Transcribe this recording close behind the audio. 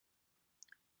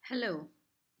Hello,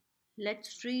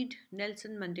 let's read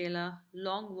Nelson Mandela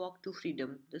Long Walk to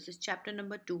Freedom. This is chapter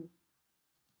number 2.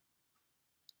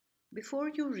 Before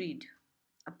you read,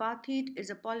 apartheid is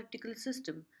a political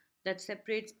system that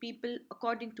separates people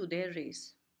according to their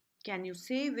race. Can you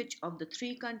say which of the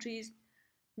three countries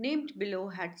named below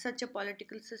had such a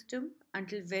political system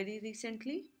until very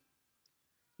recently?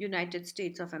 United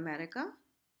States of America,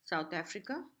 South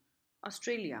Africa,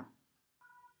 Australia.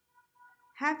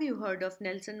 Have you heard of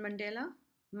Nelson Mandela?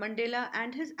 Mandela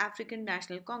and his African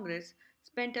National Congress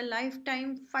spent a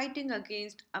lifetime fighting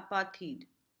against apartheid.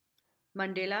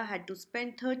 Mandela had to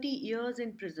spend 30 years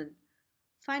in prison.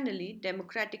 Finally,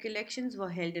 democratic elections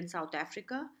were held in South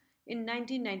Africa in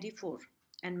 1994,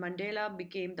 and Mandela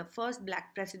became the first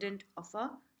black president of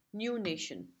a new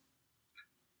nation.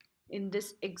 In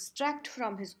this extract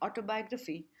from his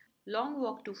autobiography, Long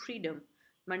Walk to Freedom,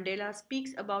 Mandela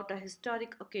speaks about a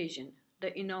historic occasion,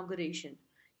 the inauguration.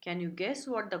 Can you guess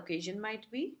what the occasion might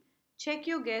be? Check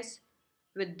your guess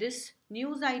with this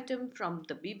news item from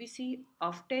the BBC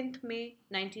of 10th May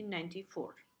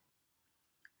 1994.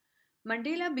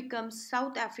 Mandela becomes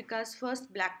South Africa's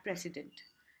first black president.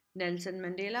 Nelson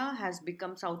Mandela has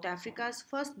become South Africa's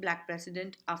first black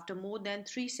president after more than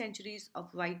 3 centuries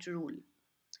of white rule.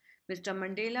 Mr.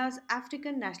 Mandela's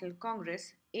African National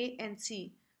Congress (ANC)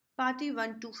 party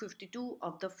won 252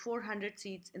 of the 400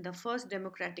 seats in the first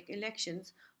democratic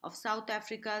elections of South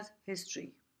Africa's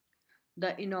history.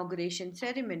 The inauguration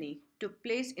ceremony took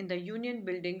place in the Union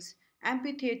Buildings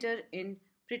amphitheatre in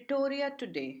Pretoria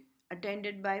today,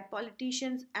 attended by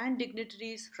politicians and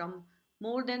dignitaries from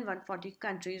more than 140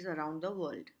 countries around the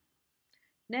world.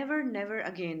 Never, never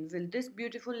again will this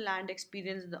beautiful land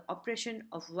experience the oppression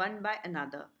of one by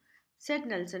another, said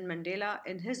Nelson Mandela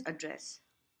in his address.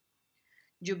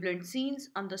 Jubilant scenes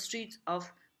on the streets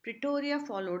of Pretoria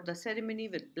followed the ceremony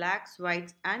with blacks,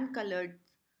 whites, and coloreds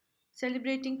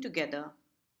celebrating together.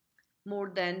 More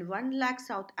than 1 lakh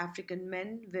South African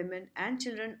men, women, and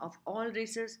children of all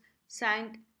races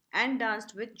sang and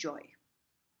danced with joy.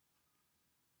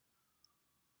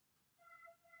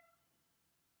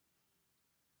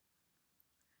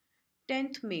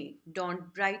 10th May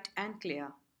dawned bright and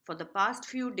clear. For the past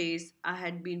few days, I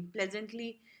had been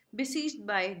pleasantly besieged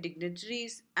by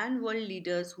dignitaries and world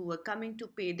leaders who were coming to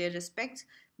pay their respects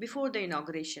before the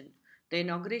inauguration. The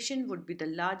inauguration would be the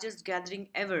largest gathering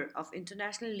ever of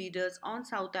international leaders on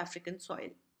South African soil.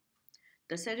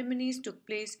 The ceremonies took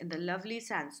place in the lovely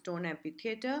sandstone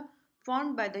amphitheatre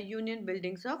formed by the Union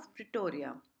Buildings of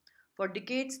Pretoria. For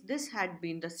decades, this had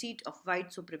been the seat of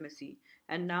white supremacy,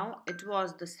 and now it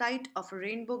was the site of a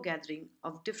rainbow gathering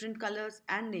of different colors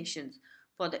and nations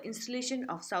for the installation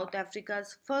of South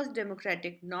Africa's first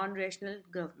democratic non rational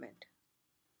government.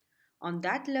 On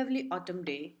that lovely autumn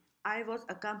day, I was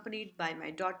accompanied by my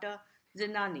daughter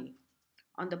Zinani.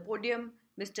 On the podium,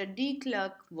 Mr. De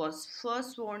Klerk was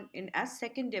first sworn in as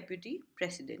second deputy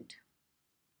president.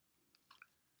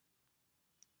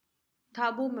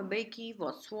 Thabo Mbeki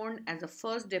was sworn as the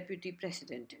first deputy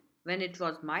president. When it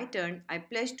was my turn, I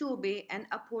pledged to obey and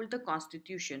uphold the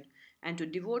constitution and to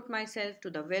devote myself to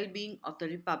the well-being of the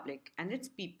republic and its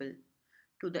people.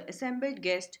 To the assembled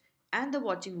guest and the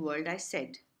watching world I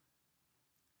said,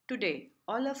 "Today,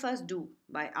 all of us do,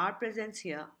 by our presence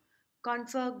here,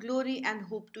 confer glory and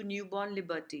hope to newborn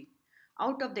liberty,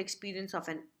 out of the experience of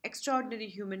an extraordinary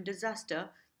human disaster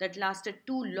that lasted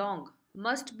too long,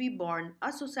 must be born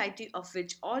a society of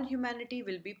which all humanity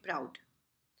will be proud.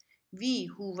 We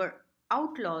who were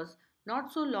outlaws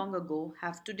not so long ago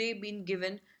have today been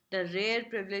given the rare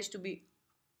privilege to be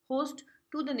host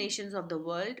to the nations of the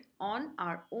world on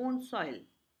our own soil.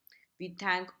 We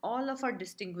thank all of our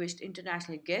distinguished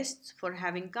international guests for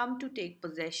having come to take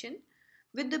possession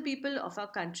with the people of our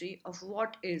country of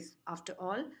what is, after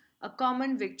all, a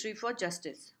common victory for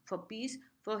justice, for peace,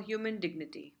 for human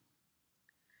dignity.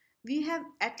 We have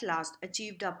at last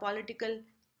achieved our political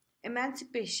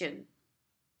emancipation.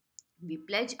 We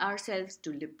pledge ourselves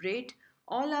to liberate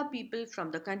all our people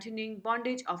from the continuing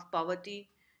bondage of poverty,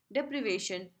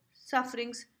 deprivation,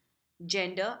 sufferings,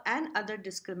 gender, and other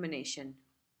discrimination.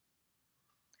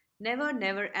 Never,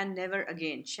 never, and never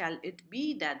again shall it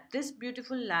be that this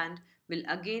beautiful land will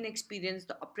again experience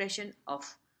the oppression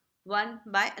of one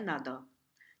by another.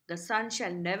 The sun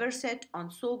shall never set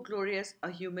on so glorious a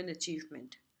human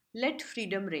achievement. Let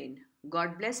freedom reign.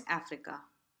 God bless Africa.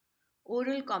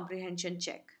 Oral comprehension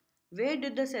check. Where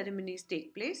did the ceremonies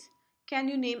take place? Can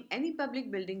you name any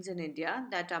public buildings in India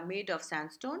that are made of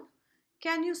sandstone?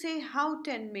 Can you say how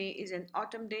 10 May is an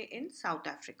autumn day in South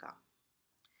Africa?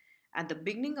 At the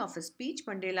beginning of his speech,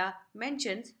 Mandela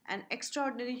mentions an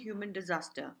extraordinary human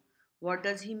disaster. What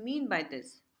does he mean by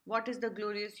this? What is the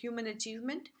glorious human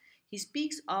achievement he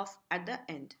speaks of at the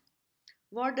end?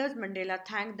 What does Mandela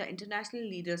thank the international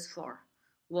leaders for?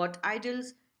 What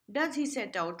ideals does he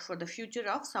set out for the future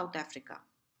of South Africa?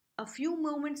 A few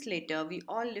moments later, we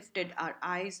all lifted our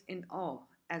eyes in awe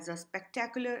as a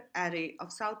spectacular array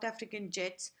of South African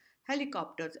jets,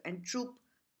 helicopters, and troop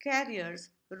carriers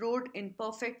rode in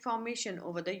perfect formation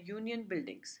over the Union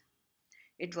buildings.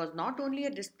 It was not only a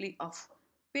display of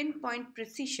pinpoint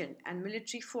precision and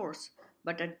military force,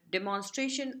 but a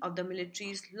demonstration of the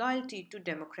military's loyalty to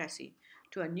democracy,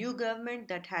 to a new government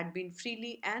that had been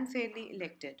freely and fairly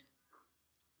elected.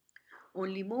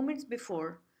 Only moments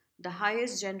before, the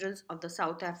highest generals of the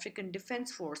South African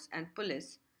Defence Force and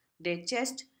Police, their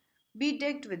chests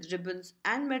bedecked with ribbons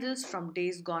and medals from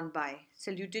days gone by,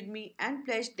 saluted me and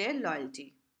pledged their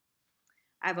loyalty.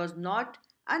 I was not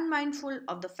unmindful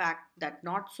of the fact that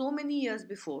not so many years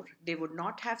before they would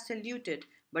not have saluted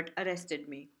but arrested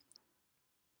me.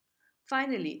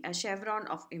 Finally, a chevron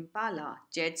of Impala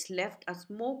jets left a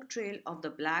smoke trail of the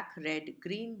black, red,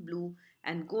 green, blue,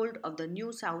 and gold of the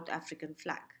new South African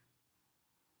flag.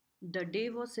 The day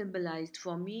was symbolized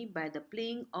for me by the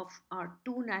playing of our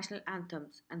two national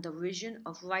anthems and the vision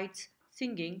of whites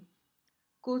singing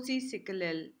Kosi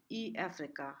Sikelel E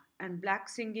Africa and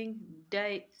blacks singing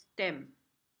Die Stem,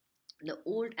 the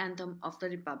old anthem of the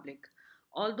Republic.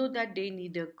 Although that day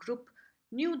neither group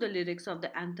knew the lyrics of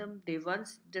the anthem they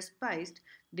once despised,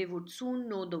 they would soon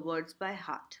know the words by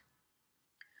heart.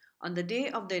 On the day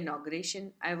of the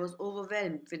inauguration, I was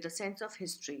overwhelmed with a sense of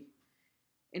history.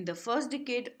 In the first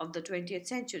decade of the 20th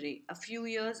century, a few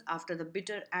years after the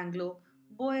bitter Anglo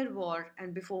Boer War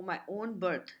and before my own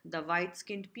birth, the white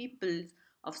skinned peoples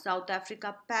of South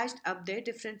Africa patched up their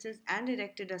differences and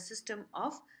erected a system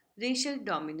of racial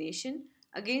domination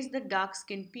against the dark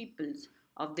skinned peoples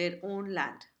of their own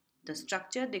land. The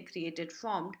structure they created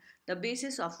formed the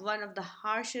basis of one of the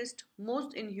harshest,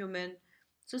 most inhuman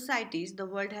societies the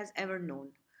world has ever known.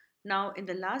 Now, in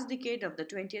the last decade of the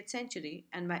 20th century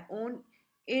and my own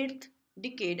eighth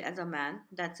decade as a man,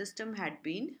 that system had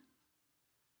been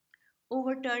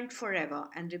overturned forever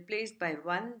and replaced by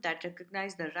one that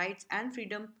recognized the rights and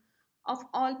freedom of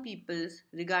all peoples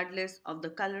regardless of the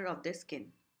color of their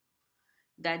skin.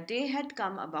 That day had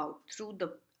come about through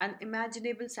the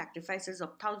unimaginable sacrifices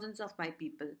of thousands of my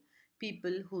people,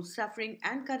 people whose suffering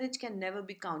and courage can never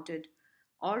be counted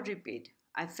or repaid.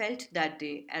 I felt that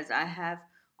day, as I have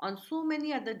on so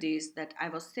many other days, that I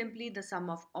was simply the sum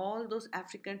of all those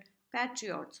African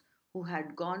patriots who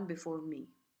had gone before me.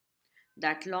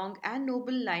 That long and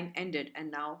noble line ended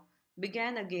and now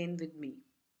began again with me.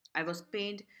 I was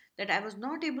pained that I was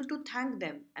not able to thank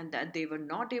them and that they were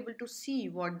not able to see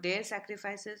what their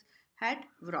sacrifices had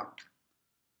wrought.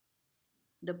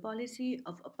 The policy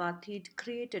of apartheid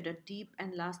created a deep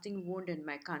and lasting wound in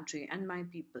my country and my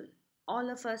people.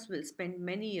 All of us will spend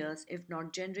many years, if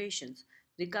not generations,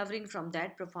 recovering from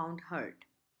that profound hurt.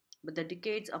 But the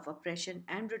decades of oppression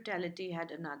and brutality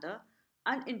had another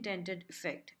unintended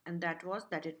effect, and that was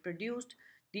that it produced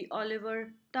the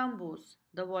Oliver Tambos,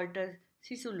 the Walter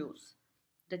Sisulus,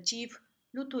 the Chief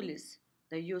Luthulis,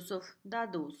 the Yusuf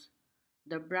Dadus,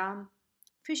 the Bram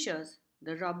Fishers,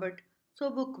 the Robert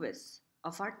Sobukvis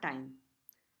of our time,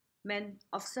 men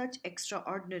of such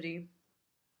extraordinary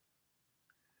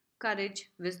courage,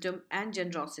 wisdom, and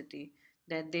generosity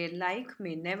that their like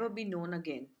may never be known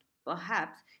again.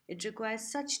 Perhaps it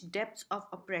requires such depths of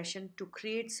oppression to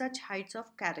create such heights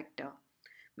of character.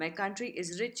 My country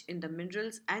is rich in the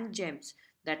minerals and gems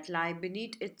that lie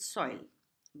beneath its soil,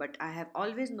 but I have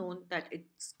always known that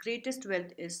its greatest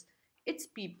wealth is its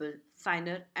people,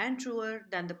 finer and truer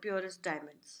than the purest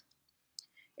diamonds.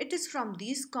 It is from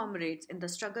these comrades in the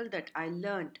struggle that I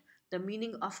learnt the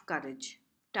meaning of courage.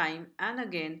 Time and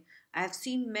again, I have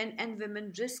seen men and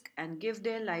women risk and give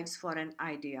their lives for an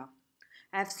idea.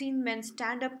 I have seen men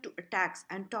stand up to attacks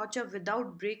and torture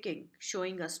without breaking,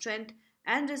 showing a strength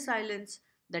and resilience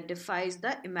that defies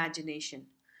the imagination.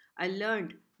 I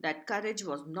learned that courage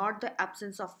was not the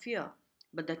absence of fear,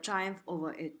 but the triumph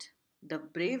over it. The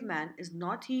brave man is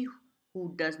not he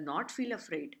who does not feel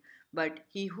afraid, but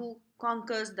he who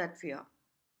conquers that fear.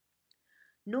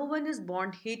 No one is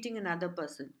born hating another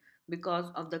person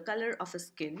because of the color of his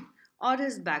skin or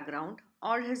his background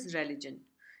or his religion.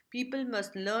 People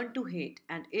must learn to hate,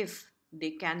 and if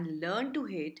they can learn to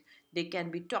hate, they can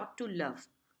be taught to love.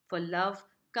 For love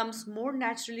comes more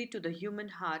naturally to the human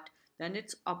heart than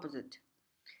its opposite.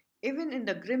 Even in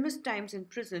the grimmest times in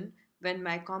prison, when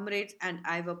my comrades and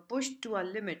I were pushed to our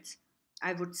limits,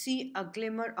 I would see a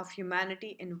glimmer of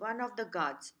humanity in one of the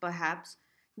guards, perhaps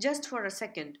just for a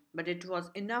second, but it was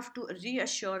enough to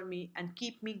reassure me and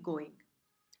keep me going.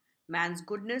 Man's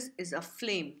goodness is a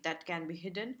flame that can be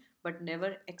hidden but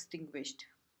never extinguished.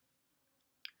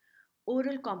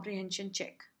 Oral comprehension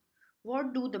check.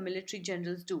 What do the military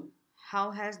generals do?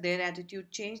 How has their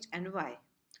attitude changed and why?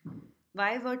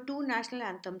 Why were two national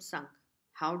anthems sung?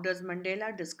 How does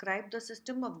Mandela describe the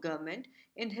system of government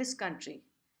in his country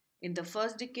in the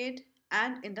first decade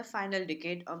and in the final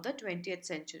decade of the 20th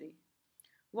century?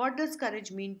 What does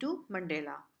courage mean to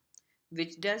Mandela?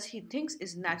 Which does he think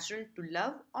is natural to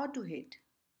love or to hate?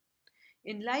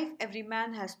 In life, every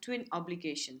man has twin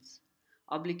obligations: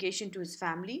 obligation to his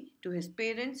family, to his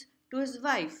parents, to his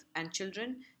wife and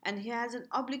children, and he has an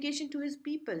obligation to his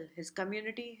people, his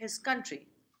community, his country.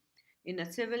 In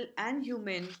a civil and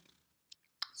humane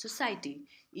society,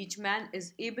 each man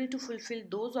is able to fulfill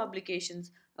those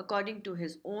obligations according to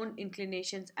his own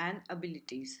inclinations and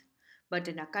abilities. But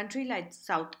in a country like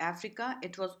South Africa,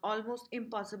 it was almost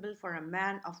impossible for a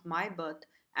man of my birth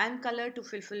and color to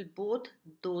fulfill both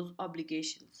those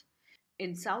obligations.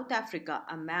 In South Africa,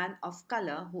 a man of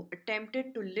color who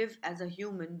attempted to live as a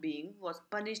human being was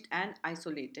punished and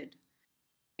isolated.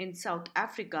 In South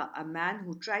Africa, a man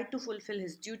who tried to fulfill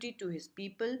his duty to his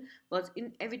people was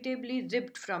inevitably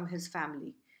ripped from his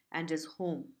family and his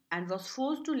home and was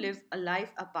forced to live a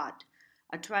life apart,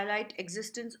 a twilight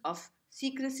existence of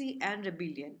secrecy and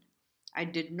rebellion. I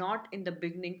did not in the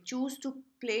beginning choose to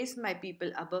place my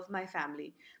people above my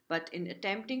family, but in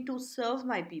attempting to serve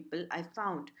my people, I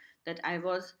found that I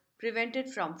was prevented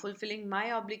from fulfilling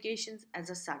my obligations as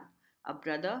a son, a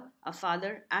brother, a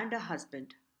father, and a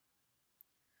husband.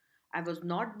 I was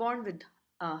not born with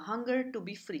a hunger to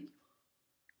be free.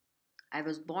 I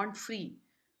was born free,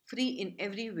 free in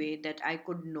every way that I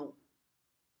could know.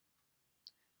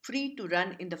 Free to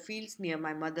run in the fields near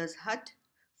my mother's hut,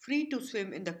 free to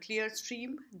swim in the clear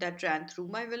stream that ran through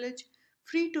my village,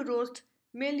 free to roast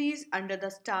mealies under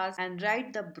the stars and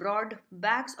ride the broad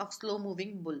backs of slow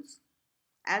moving bulls.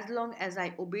 As long as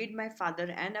I obeyed my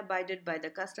father and abided by the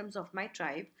customs of my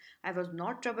tribe, I was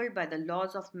not troubled by the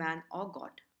laws of man or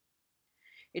God.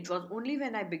 It was only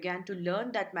when I began to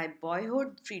learn that my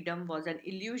boyhood freedom was an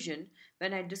illusion,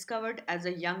 when I discovered as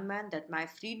a young man that my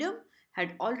freedom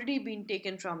had already been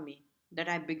taken from me, that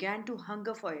I began to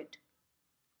hunger for it.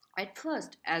 At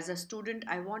first, as a student,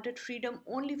 I wanted freedom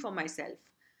only for myself,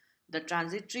 the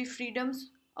transitory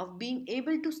freedoms of being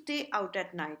able to stay out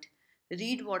at night,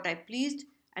 read what I pleased,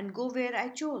 and go where I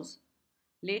chose.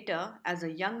 Later, as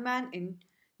a young man in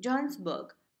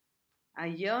Johannesburg, I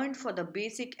yearned for the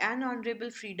basic and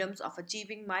honorable freedoms of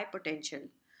achieving my potential,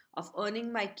 of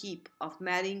earning my keep, of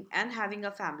marrying and having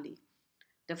a family,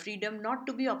 the freedom not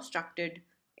to be obstructed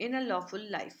in a lawful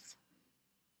life.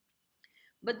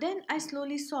 But then I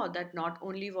slowly saw that not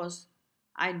only was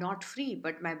I not free,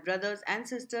 but my brothers and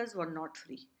sisters were not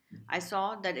free. I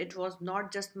saw that it was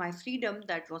not just my freedom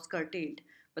that was curtailed,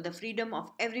 but the freedom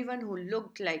of everyone who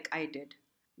looked like I did.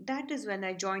 That is when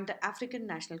I joined the African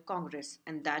National Congress,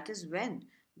 and that is when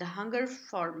the hunger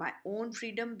for my own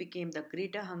freedom became the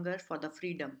greater hunger for the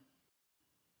freedom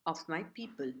of my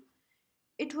people.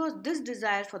 It was this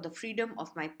desire for the freedom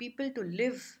of my people to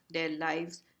live their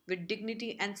lives with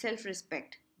dignity and self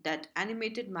respect that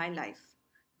animated my life,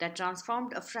 that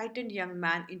transformed a frightened young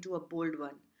man into a bold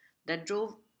one, that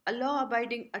drove a law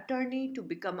abiding attorney to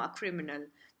become a criminal,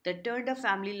 that turned a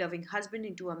family loving husband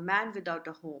into a man without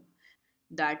a home,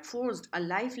 that forced a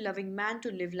life loving man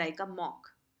to live like a monk.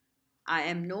 I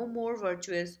am no more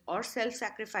virtuous or self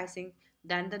sacrificing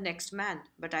than the next man,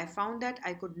 but I found that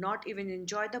I could not even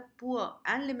enjoy the poor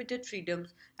and limited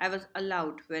freedoms I was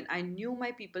allowed when I knew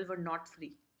my people were not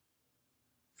free.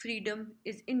 Freedom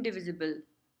is indivisible.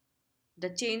 The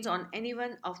chains on any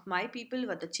one of my people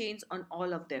were the chains on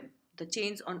all of them. The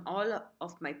chains on all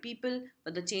of my people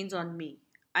were the chains on me.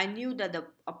 I knew that the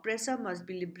oppressor must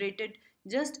be liberated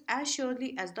just as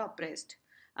surely as the oppressed.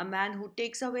 A man who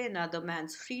takes away another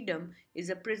man's freedom is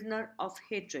a prisoner of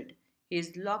hatred. He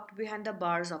is locked behind the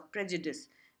bars of prejudice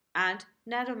and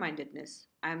narrow mindedness.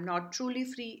 I am not truly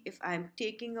free if I am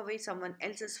taking away someone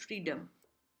else's freedom,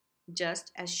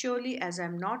 just as surely as I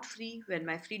am not free when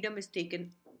my freedom is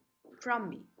taken from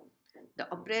me.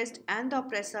 The oppressed and the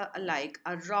oppressor alike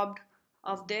are robbed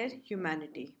of their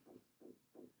humanity.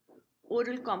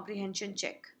 Oral comprehension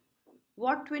check.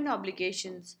 What twin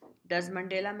obligations does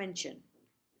Mandela mention?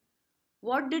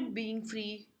 What did being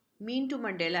free mean to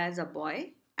Mandela as a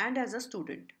boy and as a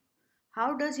student?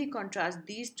 How does he contrast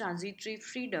these transitory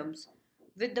freedoms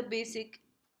with the basic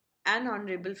and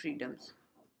honorable freedoms?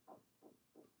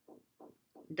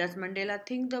 Does Mandela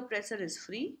think the oppressor is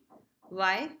free?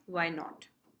 Why? Why not?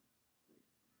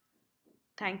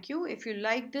 Thank you. If you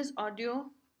like this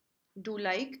audio, do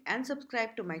like and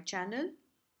subscribe to my channel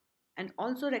and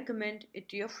also recommend it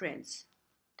to your friends.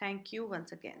 Thank you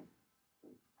once again.